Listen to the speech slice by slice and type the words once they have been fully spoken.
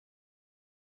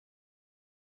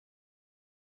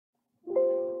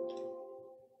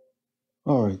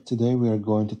Alright, today we are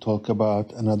going to talk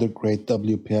about another great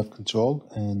WPF control,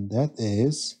 and that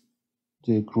is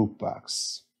the group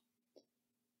box.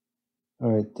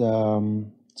 Alright,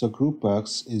 so group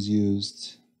box is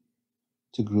used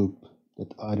to group the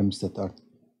items that are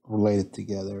related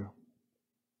together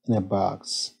in a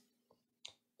box.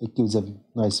 It gives a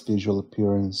nice visual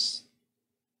appearance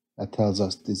that tells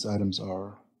us these items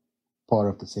are part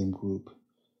of the same group.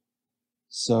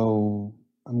 So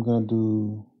I'm going to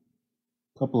do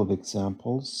couple of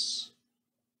examples,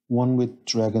 one with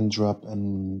drag and drop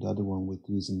and the other one with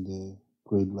using the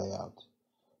grid layout.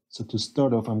 So to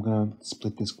start off, I'm going to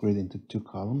split this grid into two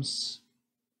columns.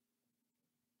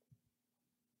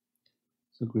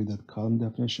 So grid.column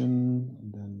definition,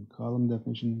 and then column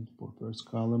definition for first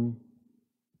column,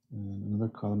 and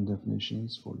another column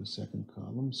definitions for the second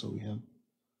column. So we have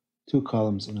two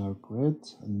columns in our grid,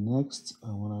 and next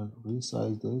I want to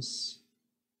resize this.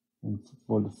 And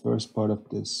for the first part of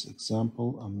this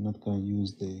example, I'm not going to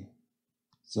use the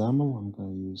XAML. I'm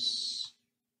going to use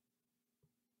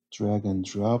drag and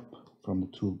drop from the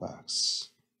toolbox.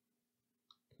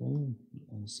 Okay,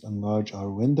 let's enlarge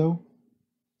our window.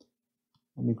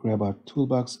 Let me grab our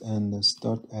toolbox and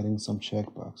start adding some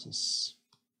checkboxes.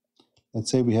 Let's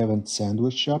say we have a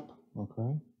sandwich shop.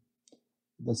 Okay,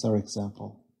 that's our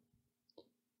example.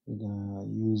 We're going to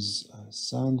use a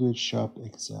sandwich shop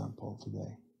example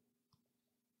today.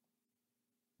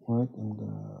 Alright, I'm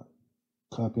gonna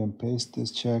copy and paste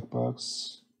this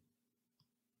checkbox,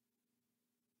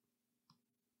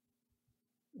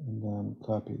 and then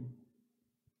copy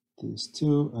these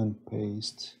two and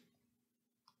paste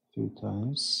a few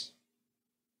times.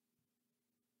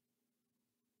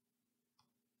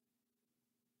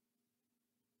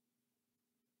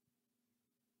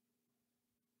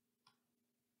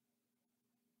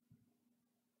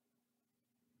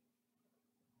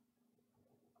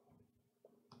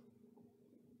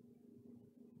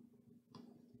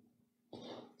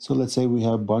 So let's say we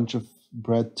have a bunch of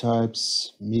bread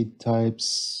types, meat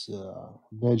types,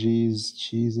 veggies,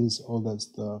 cheeses, all that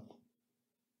stuff.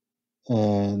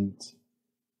 And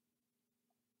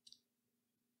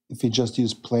if you just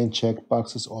use plain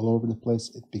checkboxes all over the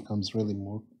place, it becomes really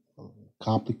more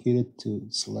complicated to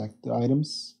select the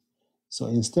items. So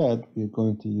instead, we're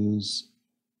going to use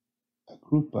a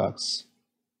group box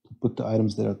to put the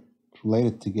items that are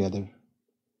related together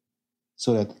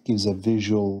so that it gives a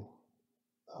visual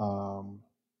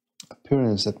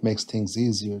appearance that makes things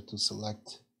easier to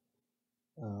select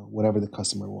whatever the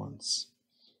customer wants.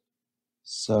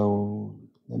 So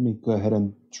let me go ahead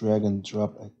and drag and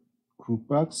drop a group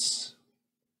box,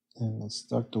 and let's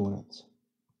start doing it.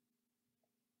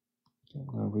 Okay, I'm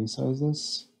going to resize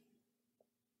this.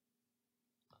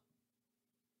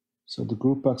 So the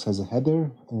group box has a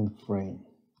header and frame.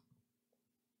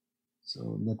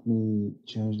 So let me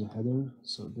change the header.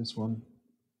 So this one,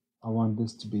 I want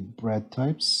this to be bread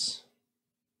types.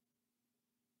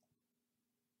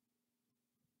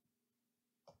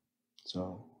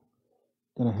 So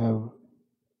I'm gonna have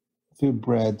a few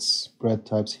bread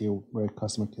types here where a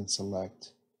customer can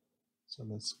select. So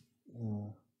let's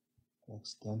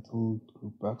accidental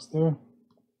group box there.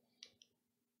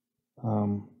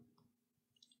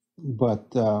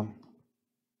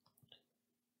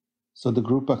 So the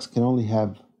group box can only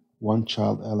have one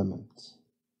child element.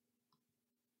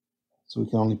 So we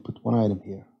can only put one item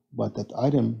here, but that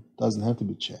item doesn't have to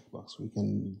be checkbox. We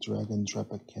can drag and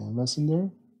drop a canvas in there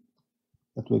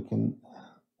that we can,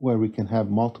 where we can have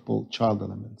multiple child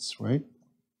elements, right?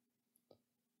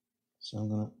 So I'm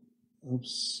gonna,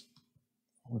 oops,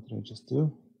 what did I just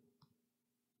do?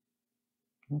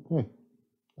 Okay,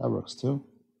 that works too.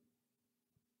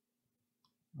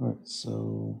 All right,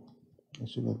 so I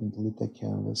should let me delete that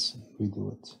canvas and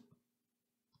redo it.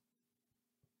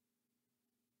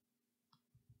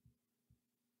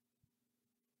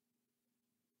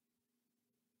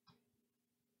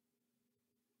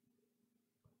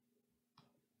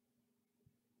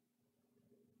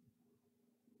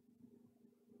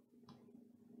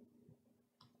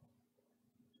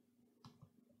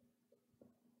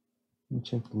 Let me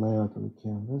check the layout of the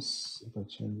canvas. If I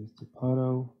change this to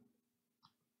auto,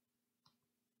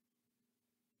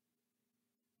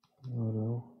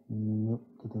 nope,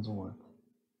 that doesn't work.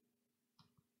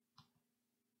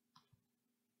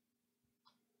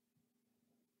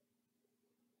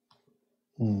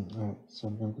 All right, so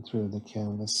I'm going to get rid of the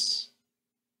canvas.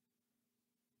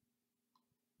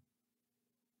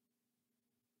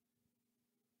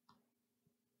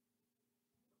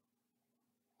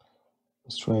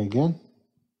 Let's try again.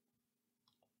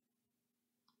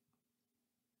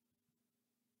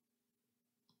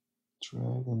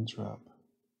 Drag and drop.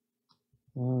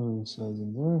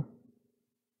 Resizing there.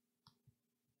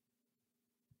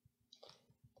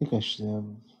 I think I should have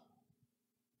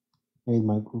made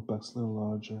my group box a little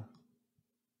larger.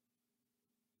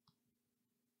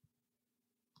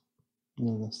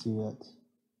 Yeah, let's do that.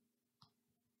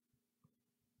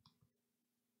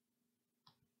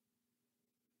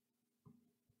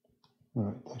 All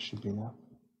right, that should be enough.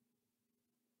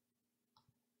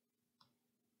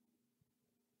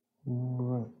 All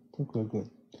right, I think we're good.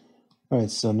 All right,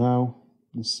 so now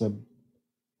this is a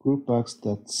group box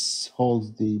that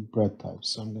holds the bread type.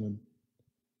 So I'm gonna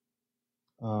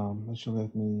actually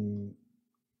let me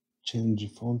change the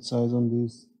font size on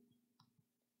these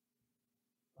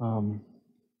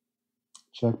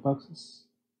checkboxes.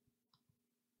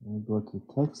 And go to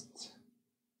text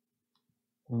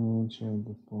and change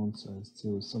the font size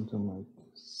to something like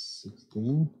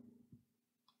 16.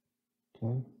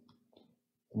 Okay.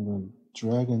 I'm going to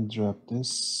drag and drop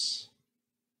this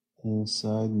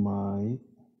inside my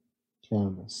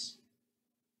canvas.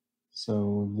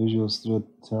 So Visual Studio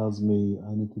tells me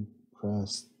I need to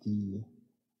press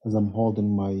as I'm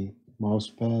holding my mouse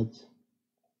pad,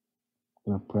 I'm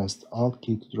going to press the Alt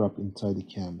key to drop inside the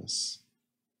canvas.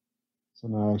 So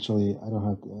now actually I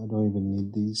don't even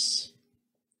need these.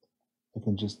 I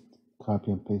can just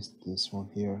copy and paste this one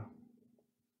here.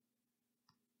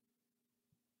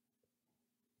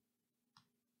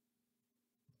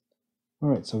 All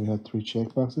right, so we have 3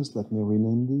 checkboxes. Let me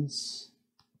rename these.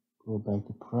 Go back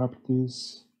to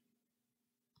properties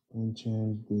and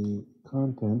change the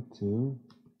content to,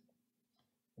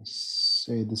 let's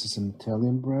say this is an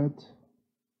Italian bread.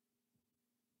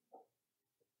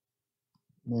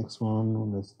 Next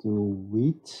one, let's do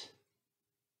wheat.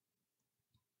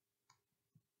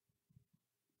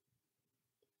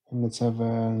 And let's have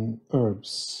an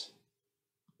herbs.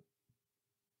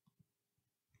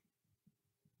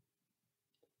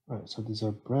 All right, so these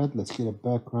are bread. Let's get a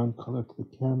background color to the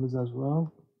canvas as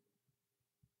well.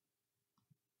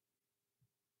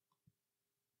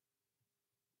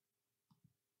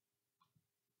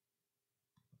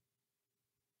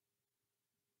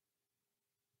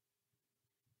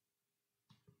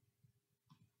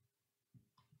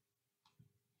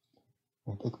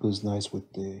 And that goes nice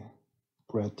with the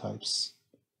bread types.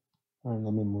 All right,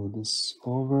 let me move this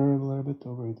over a little bit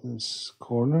over to this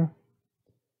corner.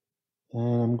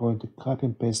 And I'm going to copy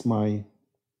and paste my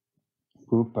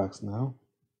group box now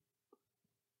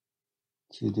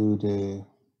to do the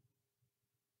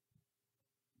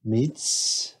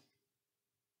meats.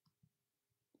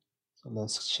 So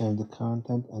let's change the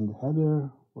content and the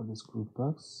header for this group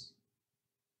box.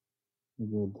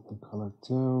 Maybe a different color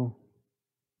too.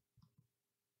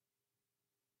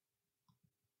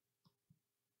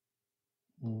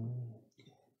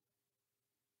 Okay.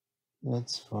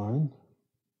 That's fine.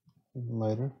 Even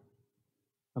lighter.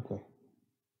 Okay.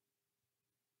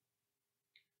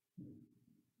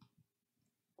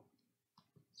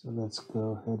 So let's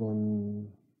go ahead and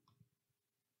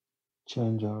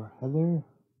change our header.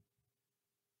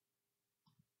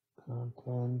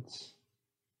 Content.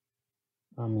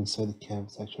 I'm inside the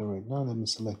canvas actually right now. Let me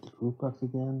select the group box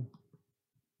again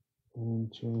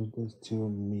and change this to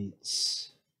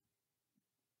meats.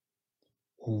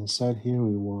 And inside here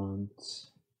we want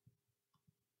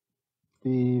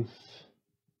beef,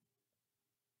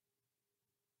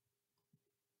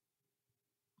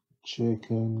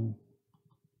 chicken,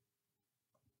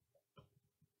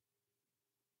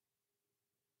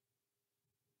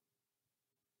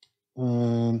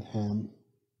 and ham.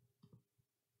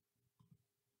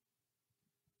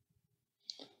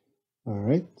 All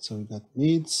right, so we got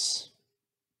meats.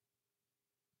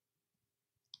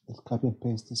 Let's copy and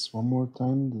paste this one more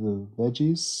time, the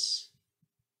veggies.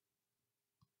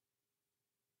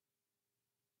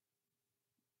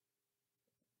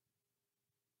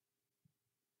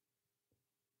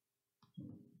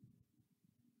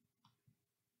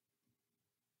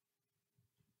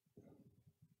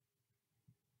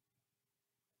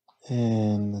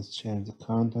 And let's change the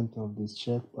content of these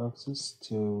checkboxes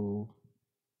to,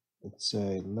 let's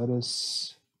say,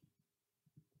 lettuce,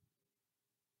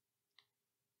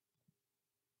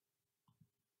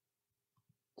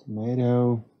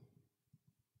 tomato,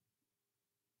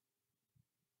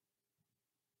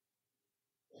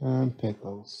 and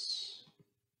pickles.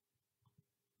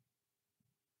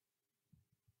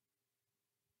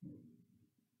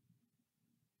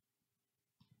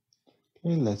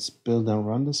 Okay, let's build and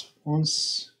run this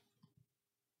once.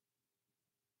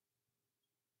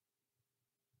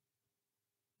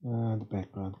 The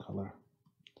background color.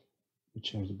 We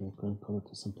change the background color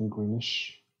to something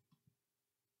greenish.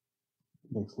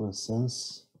 Makes a lot of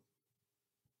sense.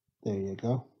 There you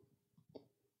go.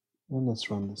 And let's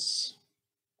run this.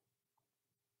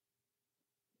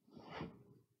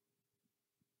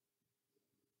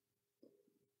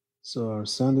 So our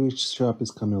sandwich shop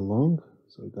is coming along.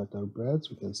 So we got our breads.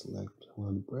 We can select one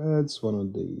of the breads, one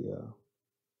of the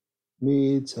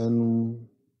meats, and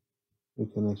we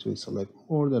can actually select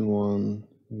more than one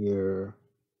here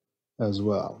as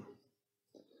well.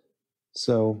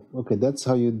 So, okay, that's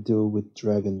how you do with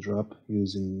drag and drop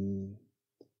using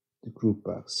the group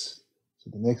box. So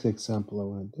the next example I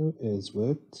want to do is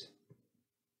with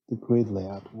the grid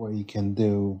layout, where you can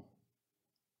do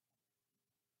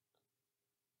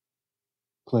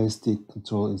place the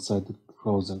control inside the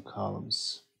rows and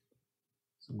columns.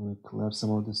 So I'm going to collapse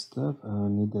some of this stuff. I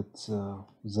need that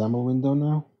XAML window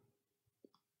now.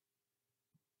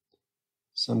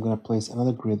 So I'm going to place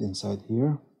another grid inside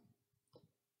here.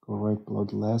 Go right below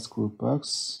the last group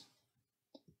box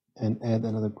and add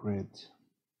another grid.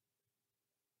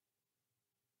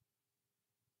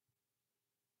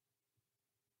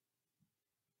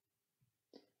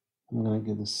 I'm going to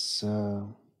give this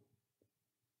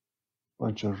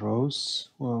bunch of rows,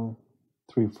 well,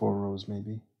 3-4 rows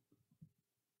maybe.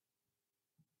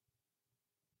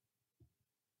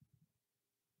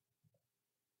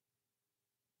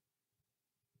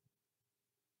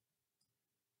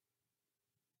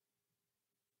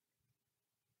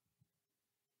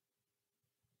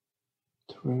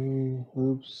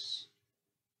 Oops.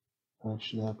 I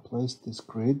should have placed this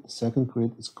grid. The second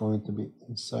grid is going to be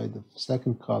inside the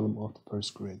second column of the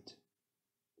first grid,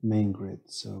 the main grid.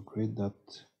 So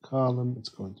grid.column, it's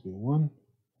going to be 1.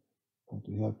 And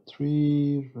we have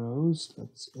 3 rows.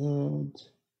 Let's add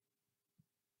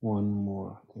one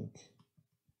more, I think.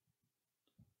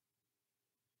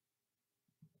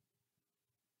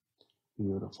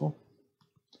 Beautiful.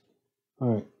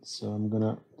 All right, so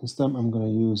this time I'm gonna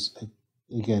use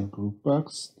again group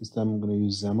box. This time I'm gonna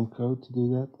use XAML code to do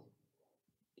that.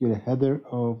 Get a header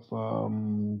of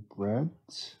bread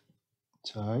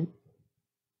type,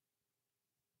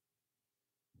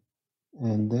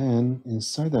 and then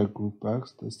inside our group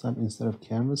box, this time instead of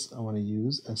canvas, I want to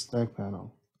use a stack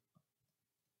panel.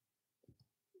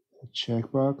 A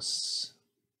checkbox,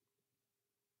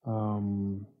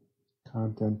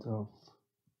 content of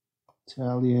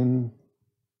Italian.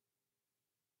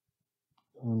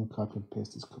 Copy and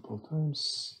paste this a couple of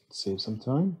times, save some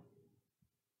time.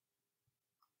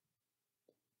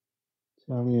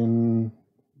 Italian,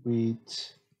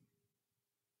 wheat,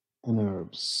 and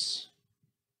herbs.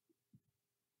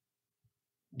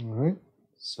 All right,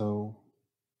 so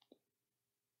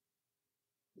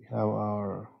we have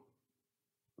our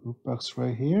group box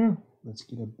right here. Let's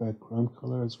get a background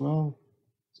color as well.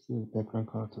 Let's give a background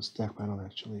color to stack panel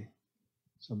actually.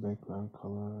 So background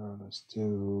color, let's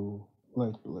do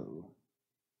light blue.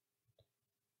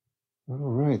 All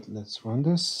right, let's run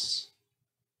this.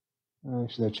 I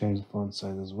should have changed the font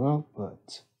size as well,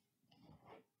 but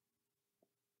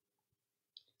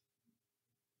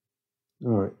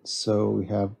all right, so we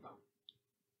have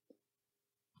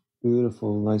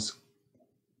beautiful, nice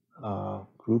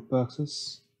group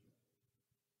boxes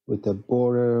with a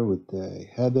border, with a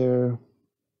header,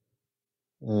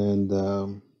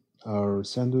 and our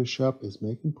sandwich shop is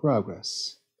making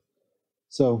progress.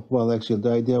 So, well, actually,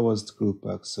 the idea was the group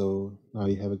box, so now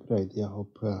you have a good idea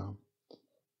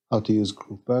how to use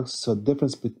group box. So, the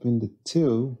difference between the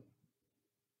two,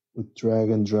 with drag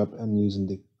and drop and using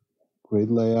the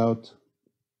grid layout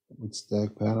with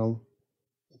stack panel,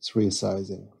 it's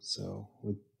resizing. So,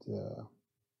 with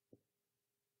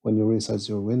when you resize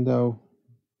your window,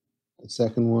 the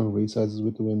second one resizes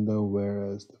with the window,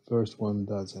 whereas the first one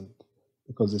doesn't,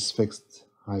 because it's fixed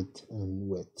height and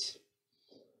width.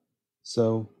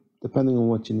 So depending on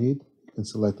what you need, you can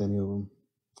select any of them.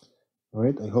 All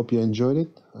right, I hope you enjoyed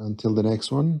it. Until the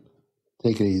next one,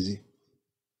 take it easy.